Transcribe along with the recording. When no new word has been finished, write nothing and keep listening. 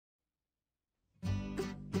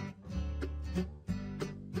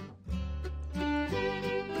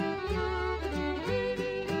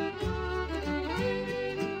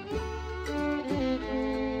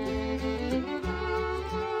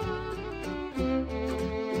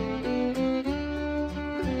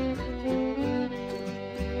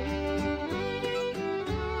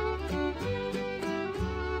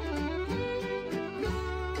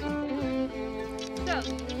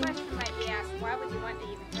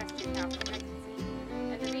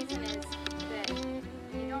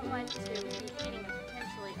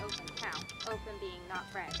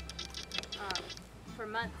bred for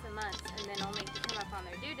months and months, and then only to come up on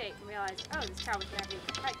their due date and realize, oh, this cow was never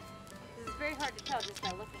even pregnant. This is very hard to tell just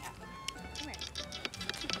by looking at them. Come here.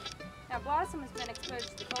 Now, Blossom has been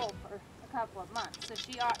exposed to the cold for a couple of months, so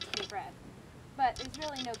she ought to be bred. But there's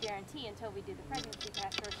really no guarantee until we do the pregnancy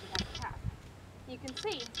test or she has a calf. You can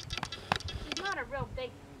see she's not a real big,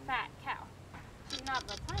 fat cow. She's not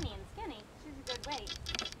real tiny and skinny. She's a good weight.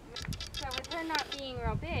 So with her not being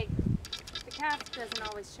real big, the calf doesn't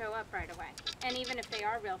always show up right away. And even if they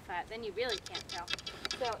are real fat, then you really can't tell.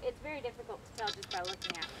 So it's very difficult to tell just by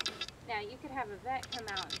looking at them. Now you could have a vet come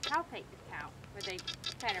out and palpate the cow, where they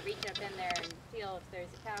kind of reach up in there and feel if there's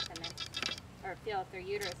a calf in there, or feel if their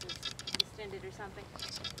uterus is distended or something.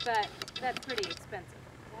 But that's pretty expensive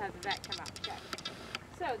to have the vet come out and check.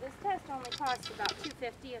 So this test only costs about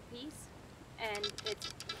 $2.50 a piece, and it's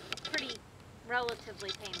pretty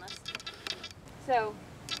relatively painless. So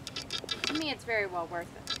to me, it's very well worth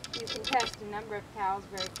it. You can test a number of cows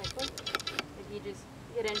very quickly if you just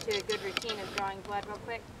get into a good routine of drawing blood real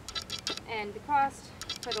quick. And the cost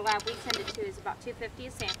for the lab we send it to is about $2.50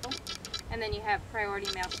 a sample, and then you have priority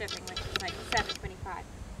mail shipping, which is like $7.25.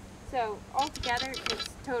 So altogether,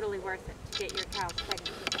 it's totally worth it to get your cows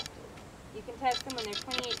pregnancy tested. You can test them when they're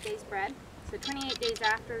 28 days bred. So 28 days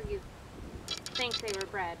after you think they were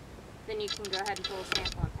bred, then you can go ahead and pull a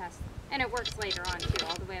sample and test them. And it works later on too,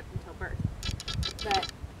 all the way up until birth.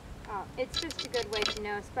 But it's just a good way to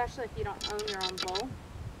know, especially if you don't own your own bull,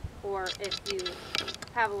 or if you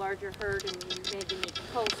have a larger herd and you maybe need to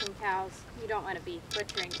cull some cows. You don't want to be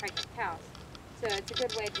butchering pregnant cows. So it's a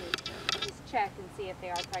good way to just check and see if they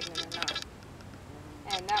are pregnant or not.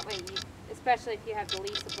 And that way, especially if you have the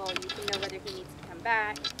lease a bull, you can know whether he needs to come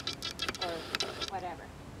back or whatever.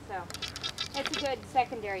 So it's a good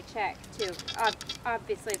secondary check too.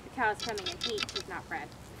 Obviously, if the cow's coming in heat, she's not bred.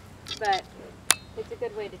 But it's a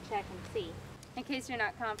good way to check and see, in case you're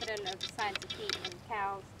not confident of the signs of heat in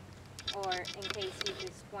cows, or in case you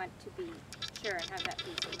just want to be sure and have that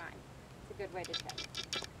peace of mind. It's a good way to check.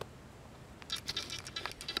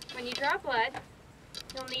 When you draw blood,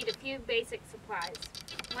 you'll need a few basic supplies.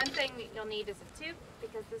 One thing that you'll need is a tube,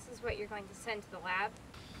 because this is what you're going to send to the lab.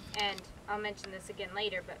 And I'll mention this again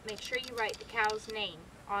later, but make sure you write the cow's name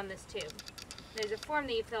on this tube. There's a form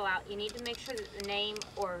that you fill out. You need to make sure that the name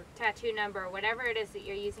or tattoo number or whatever it is that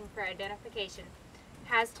you're using for identification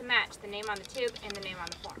has to match the name on the tube and the name on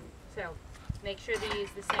the form. So make sure to use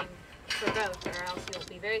the same for both, or else you'll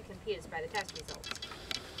be very confused by the test results.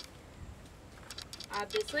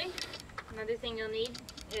 Obviously, another thing you'll need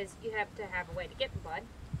is you have to have a way to get the blood.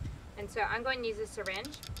 And so I'm going to use a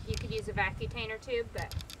syringe. You could use a Vacutainer tube,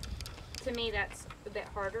 but to me that's a bit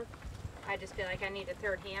harder. I just feel like I need a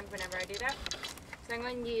third hand whenever I do that. So I'm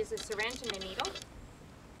going to use a syringe and a needle.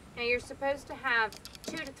 Now you're supposed to have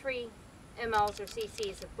 2 to 3 mLs or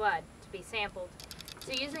cc's of blood to be sampled.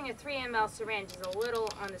 So using a 3 ml syringe is a little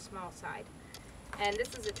on the small side. And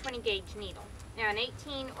this is a 20 gauge needle. Now an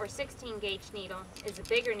 18 or 16 gauge needle is a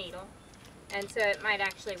bigger needle, and so it might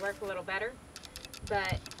actually work a little better.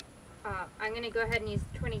 But I'm going to go ahead and use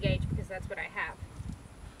the 20 gauge because that's what I have.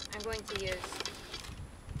 I'm going to use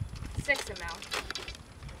 6 ml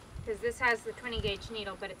because this has the 20 gauge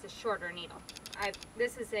needle, but it's a shorter needle.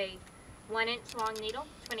 This is a 1 inch long needle,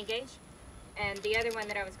 20 gauge, and the other one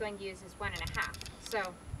that I was going to use is 1.5. So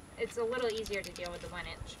it's a little easier to deal with the 1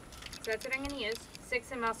 inch. So that's what I'm going to use, 6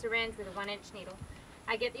 ml syringe with a 1 inch needle.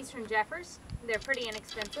 I get these from Jeffers. They're pretty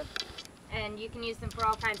inexpensive, and you can use them for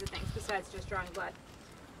all kinds of things besides just drawing blood.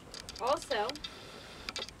 Also,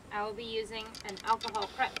 I will be using an alcohol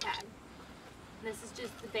prep pad. This is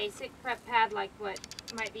just the basic prep pad like what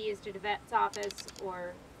might be used at a vet's office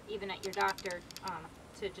or even at your doctor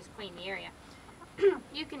to just clean the area.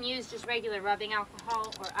 You can use just regular rubbing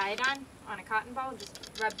alcohol or iodine on a cotton ball,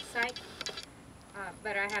 just rub the site,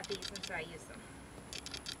 but I have these and so I use them.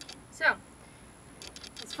 So,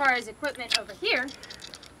 as far as equipment over here,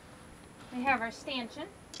 we have our stanchion,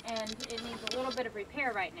 and it needs a little bit of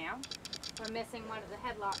repair right now. We're missing one of the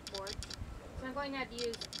headlock boards. So I'm going to have to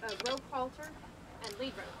use a rope halter and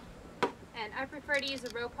lead rope. And I prefer to use a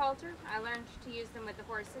rope halter. I learned to use them with the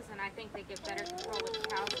horses, and I think they give better control with the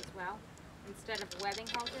cows as well, instead of a webbing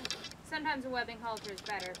halter. Sometimes a webbing halter is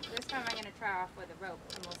better. This time I'm going to try off with a rope,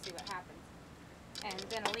 and we'll see what happens. And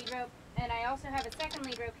then a lead rope. And I also have a second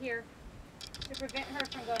lead rope here to prevent her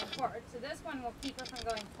from going forward. So this one will keep her from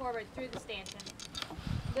going forward through the stanchion.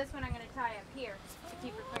 This one I'm going to tie up here to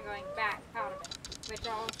keep her from going back out of it, which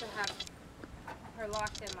I'll also have her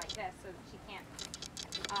locked in like this so that she can't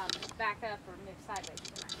back up or move sideways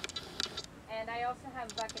too much. And I also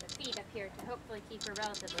have a bucket of feed up here to hopefully keep her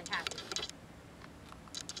relatively happy.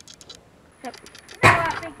 Yep.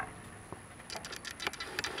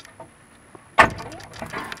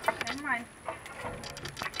 Never mind.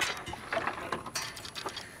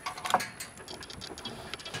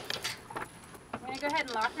 I'm going to go ahead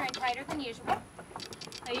and lock her in tighter than usual.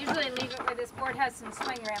 I usually leave it where this board has some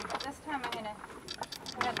swing room, but this time I'm going to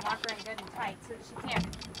go ahead and lock her in good and tight so that she can't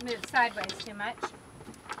move sideways too much.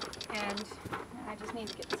 And I just need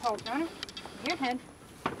to get this hold on her. Your head.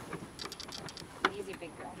 Easy,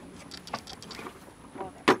 big girl.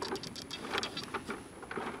 Hold it.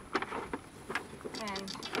 And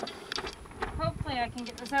hopefully I can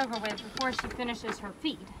get this over with before she finishes her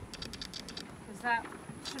feed, because that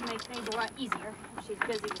should make things a lot easier if she's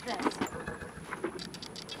busy with this.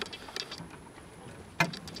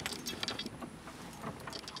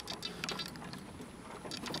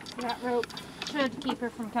 That rope should keep her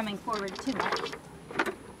from coming forward too much.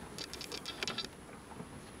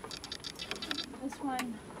 This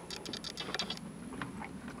one.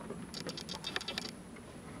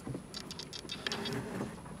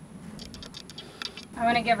 I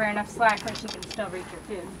want to give her enough slack where she can still reach her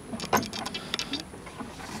food.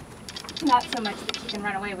 Not so much that she can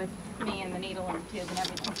run away with me and the needle and the tube and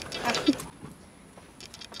everything.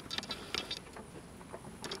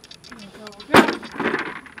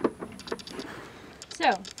 So,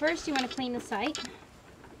 first you want to clean the site.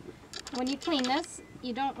 When you clean this,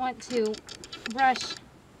 you don't want to brush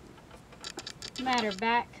matter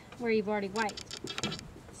back where you've already wiped.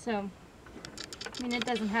 So, I mean, it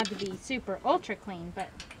doesn't have to be super ultra clean, but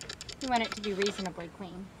you want it to be reasonably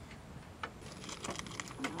clean.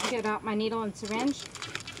 I'll get out my needle and syringe.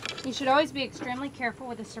 You should always be extremely careful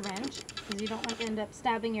with a syringe, because you don't want to end up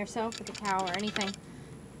stabbing yourself with a cow or anything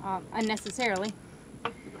unnecessarily.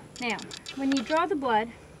 Now, when you draw the blood,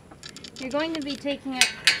 you're going to be taking it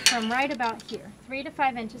from right about here, 3 to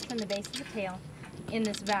 5 inches from the base of the tail in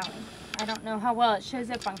this valley. I don't know how well it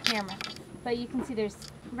shows up on camera, but you can see there's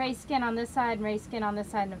raised skin on this side and raised skin on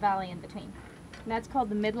this side and a valley in between. And that's called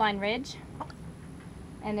the midline ridge,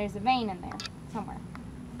 and there's a vein in there somewhere.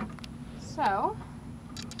 So,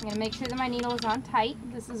 I'm going to make sure that my needle is on tight.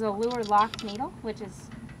 This is a lure locked needle, which is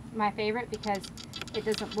my favorite because it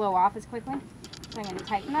doesn't blow off as quickly. So I'm going to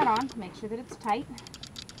tighten that on, make sure that it's tight,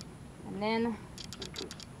 and then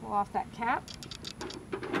pull off that cap.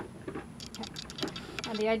 Okay.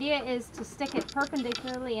 Now the idea is to stick it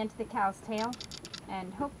perpendicularly into the cow's tail,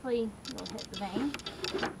 and hopefully you'll hit the vein.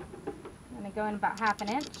 I'm going to go in about 1/2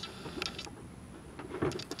 inch.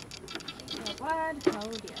 No blood.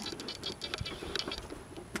 Oh dear.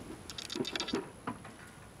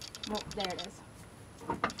 Oh, there it is.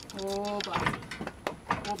 Oh, blood.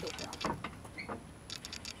 Oh, big girl.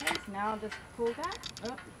 Okay, so now I'll just pull that.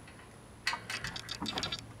 Oh.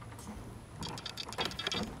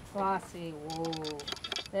 Glossy. Whoa.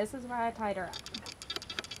 This is where I tied her up.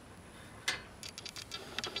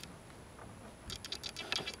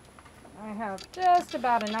 I have just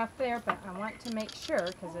about enough there, but I want to make sure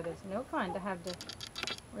because it is no fun to have to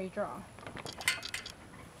redraw.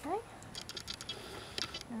 Okay.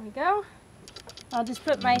 There we go. I'll just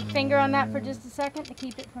put my finger on that for just a second to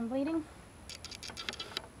keep it from bleeding.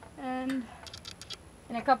 And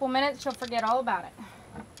in a couple minutes, she'll forget all about it.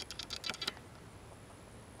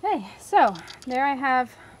 Okay, so there I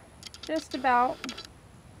have just about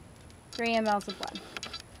 3 mL of blood.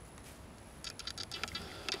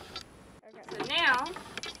 Okay. So now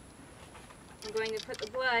I'm going to put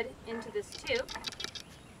the blood into this tube.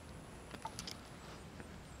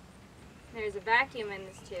 There's a vacuum in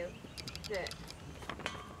this tube that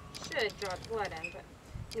should draw the blood in, but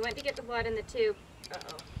you want to get the blood in the tube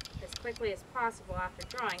as quickly as possible after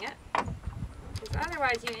drawing it, because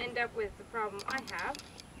otherwise you end up with the problem I have,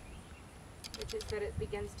 which is that it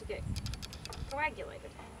begins to get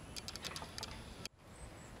coagulated.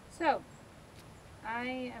 So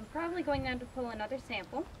I am probably going now to pull another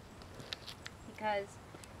sample because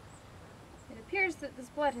it appears that this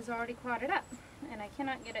blood has already clotted up and I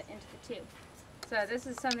cannot get it into the tube. So this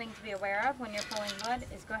is something to be aware of when you're pulling blood,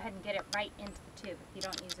 is go ahead and get it right into the tube if you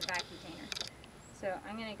don't use a vacutainer. So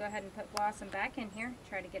I'm going to go ahead and put Blossom back in here,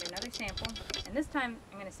 try to get another sample, and this time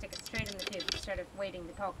I'm going to stick it straight in the tube instead of waiting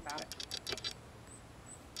to talk about it.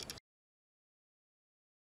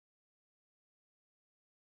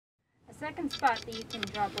 A second spot that you can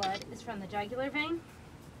draw blood is from the jugular vein.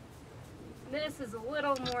 This is a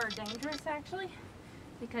little more dangerous actually,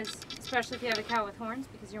 because especially if you have a cow with horns,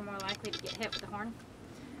 because you're more likely to get hit with a horn.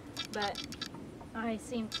 But I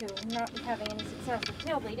seem to not be having any success with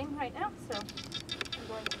tail bleeding right now, so I'm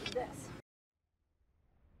going to do this.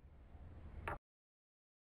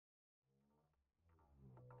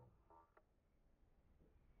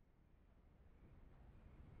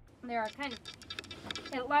 there are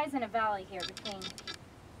it lies in a valley here between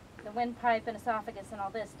the windpipe and esophagus and all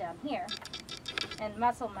this down here, and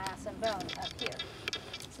muscle mass and bone up here.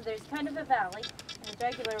 So there's kind of a valley, and the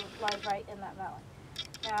jugular lies right in that valley.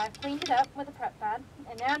 Now I've cleaned it up with a prep pad,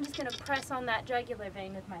 and now I'm just going to press on that jugular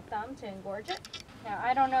vein with my thumb to engorge it. Now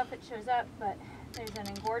I don't know if it shows up, but there's an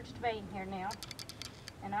engorged vein here now,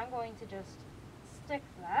 and I'm going to just stick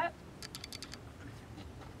that.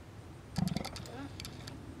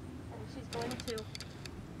 And she's going to,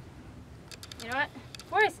 you know what,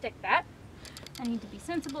 before I stick that, I need to be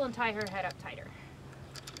sensible and tie her head up tighter.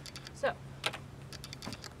 So,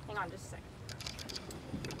 hang on just a second.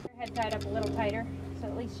 Her head tied up a little tighter, so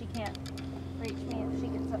at least she can't reach me if she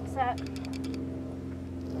gets upset.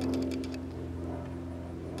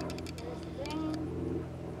 Here's the thing.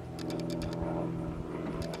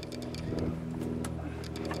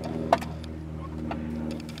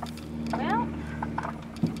 Well,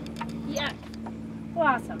 yeah,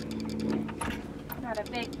 blossom. Got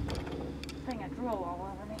a big thing of drool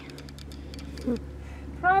all over me.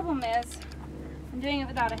 Problem is, I'm doing it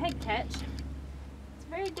without a head catch. It's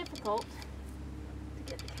very difficult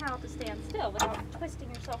to get the cow to stand still without twisting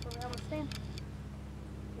herself around the stand.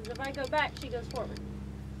 Because if I go back, she goes forward.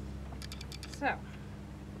 So,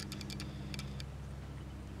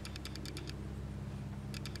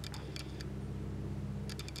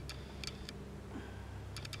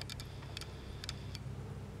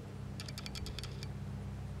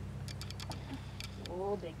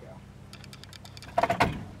 oh, big girl.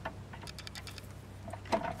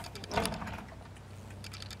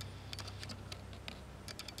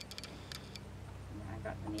 I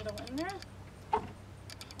got the needle in there.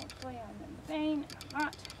 Hopefully I'm in the vein, and I'm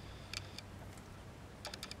not.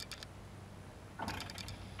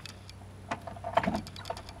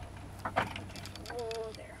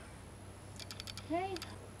 Oh, there. Okay,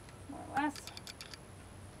 more or less.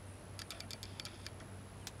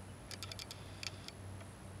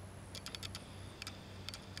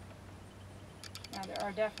 Now there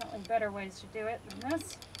are definitely better ways to do it than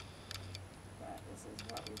this, but this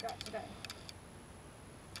is what we've got today.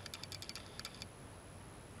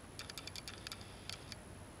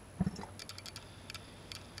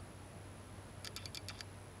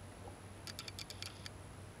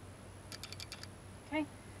 Okay,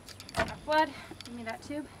 enough blood. Give me that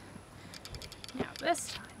tube. Now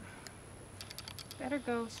this time, better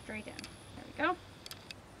go straight in. There we go.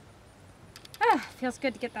 Ah, feels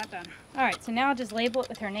good to get that done. Alright, so now I'll just label it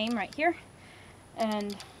with her name right here.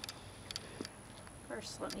 And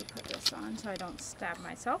first let me put this on so I don't stab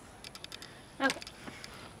myself. Okay,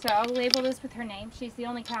 so I'll label this with her name. She's the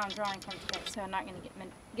only cow I'm drawing from today, so I'm not going to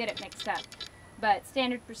get it mixed up. But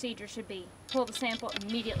standard procedure should be pull the sample,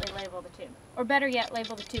 immediately label the tube. Or better yet,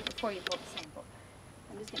 label the tube before you pull the sample.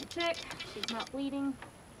 I'm just going to check. She's not bleeding.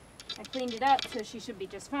 I cleaned it up, so she should be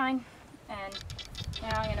just fine. And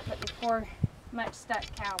now I'm going to put the poor, much stuck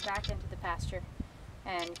cow back into the pasture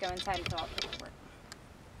and go inside and fill out paperwork.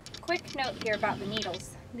 Quick note here about the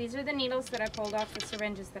needles. These are the needles that I pulled off the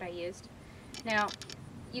syringes that I used. Now,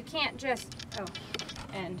 you can't just, oh,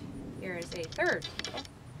 and here is a third needle.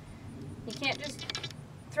 You can't just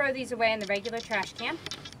throw these away in the regular trash can.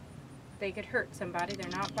 They could hurt somebody.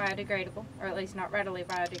 They're not biodegradable, or at least not readily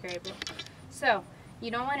biodegradable. So,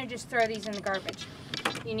 you don't want to just throw these in the garbage.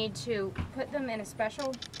 You need to put them in a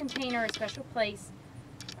special container, a special place,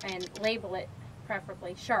 and label it,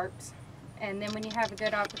 preferably sharps. And then when you have a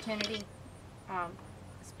good opportunity,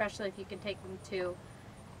 especially if you can take them to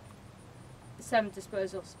some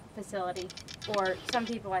disposal facility, or some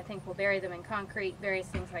people I think will bury them in concrete, various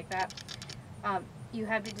things like that, you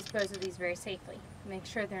have to dispose of these very safely. Make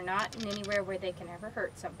sure they're not in anywhere where they can ever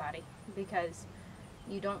hurt somebody, because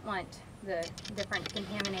you don't want the different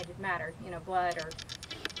contaminated matter, you know, blood or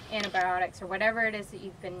antibiotics or whatever it is that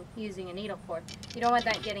you've been using a needle for. You don't want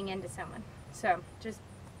that getting into someone. So just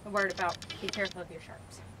a word about be careful of your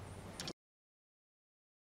sharps.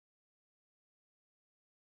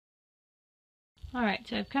 Alright,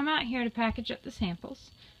 so I've come out here to package up the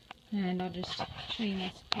samples, and I'll just show you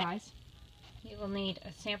my supplies. You will need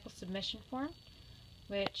a sample submission form,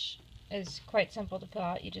 which is quite simple to fill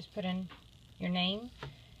out. You just put in your name,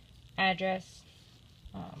 address,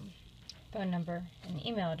 phone number, and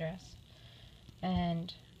email address,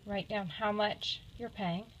 and write down how much you're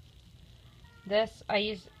paying.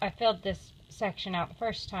 I filled this section out the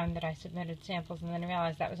first time that I submitted samples, and then I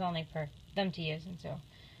realized that was only for them to use, and so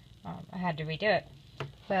I had to redo it.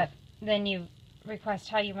 But then you request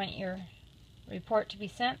how you want your report to be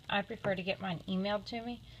sent. I prefer to get mine emailed to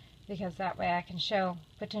me, because that way I can show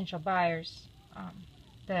potential buyers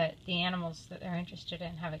that the animals that they're interested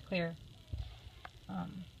in have a clear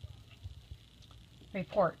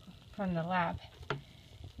report from the lab.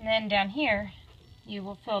 And then down here, you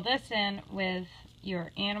will fill this in with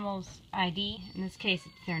your animal's ID. In this case,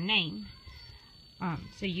 it's their name.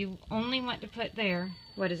 So you only want to put there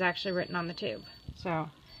what is actually written on the tube. So,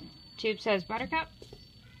 tube says Buttercup,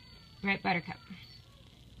 write Buttercup.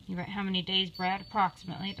 You write how many days bred,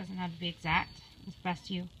 approximately. It doesn't have to be exact, as best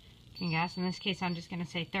you can guess. In this case, I'm just going to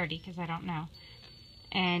say 30 because I don't know.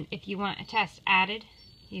 And if you want a test added,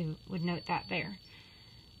 you would note that there.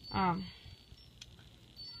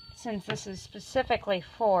 Since this is specifically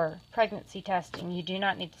for pregnancy testing, you do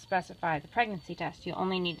not need to specify the pregnancy test. You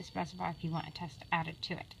only need to specify if you want a test added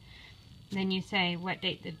to it. Then you say what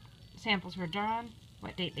date the samples were drawn,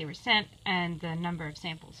 what date they were sent, and the number of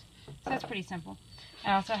samples. So that's pretty simple.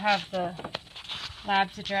 I also have the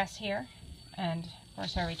lab's address here, and of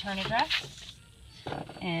course our return address,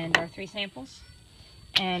 and our 3 samples.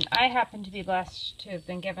 And I happen to be blessed to have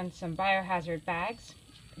been given some biohazard bags,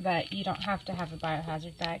 but you don't have to have a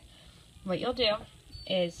biohazard bag. What you'll do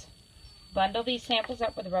is bundle these samples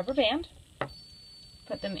up with a rubber band,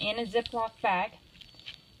 put them in a Ziploc bag,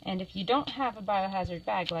 and if you don't have a biohazard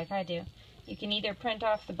bag like I do, you can either print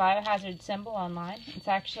off the biohazard symbol online. It's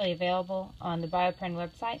actually available on the BioPryn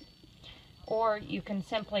website, or you can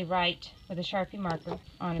simply write with a Sharpie marker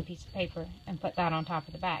on a piece of paper and put that on top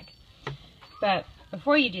of the bag. But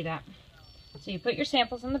before you do that, so you put your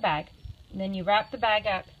samples in the bag, and then you wrap the bag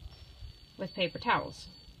up with paper towels.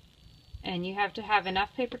 And you have to have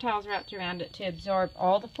enough paper towels wrapped around it to absorb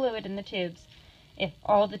all the fluid in the tubes if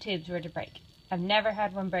all the tubes were to break. I've never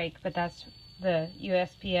had one break, but that's the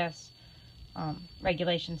USPS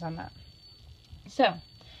regulations on that. So,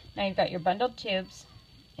 now you've got your bundled tubes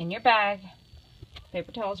in your bag,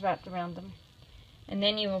 paper towels wrapped around them, and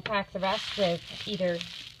then you will pack the rest with either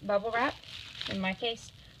bubble wrap, in my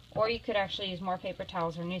case, or you could actually use more paper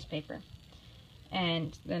towels or newspaper,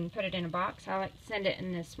 and then put it in a box. I like to send it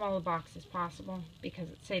in as small a box as possible because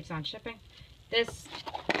it saves on shipping. This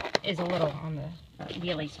is a little on the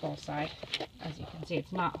really small side. As you can see,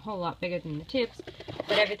 it's not a whole lot bigger than the tubes,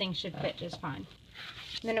 but everything should fit just fine.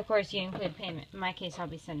 And then of course you include payment. In my case, I'll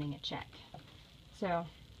be sending a check. So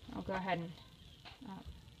I'll go ahead and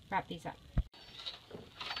wrap these up.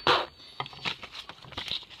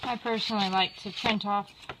 I personally like to print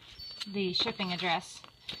off the shipping address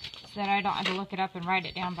so that I don't have to look it up and write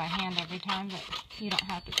it down by hand every time, but you don't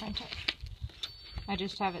have to print it. I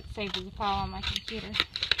just have it saved as a file on my computer.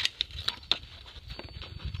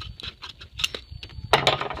 There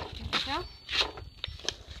we go.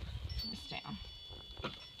 Put this down.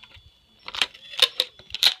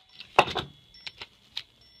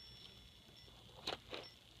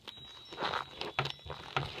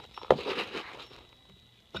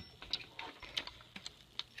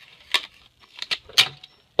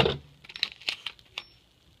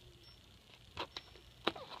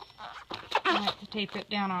 I like to tape it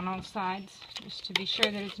down on all sides just to be sure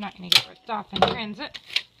that it's not going to get ripped off in transit.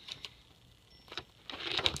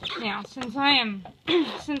 Now, since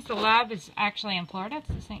the lab is actually in Florida, it's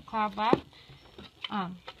the St. Cloud lab,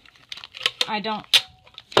 I don't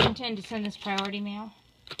intend to send this priority mail,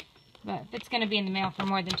 but if it's going to be in the mail for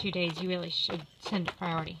more than 2 days, you really should send it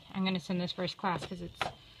priority. I'm going to send this first class because it's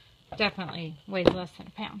definitely weighs less than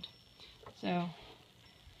a pound. So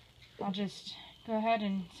I'll just go ahead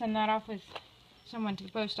and send that off with someone to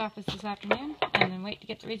the post office this afternoon, and then wait to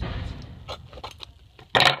get the results.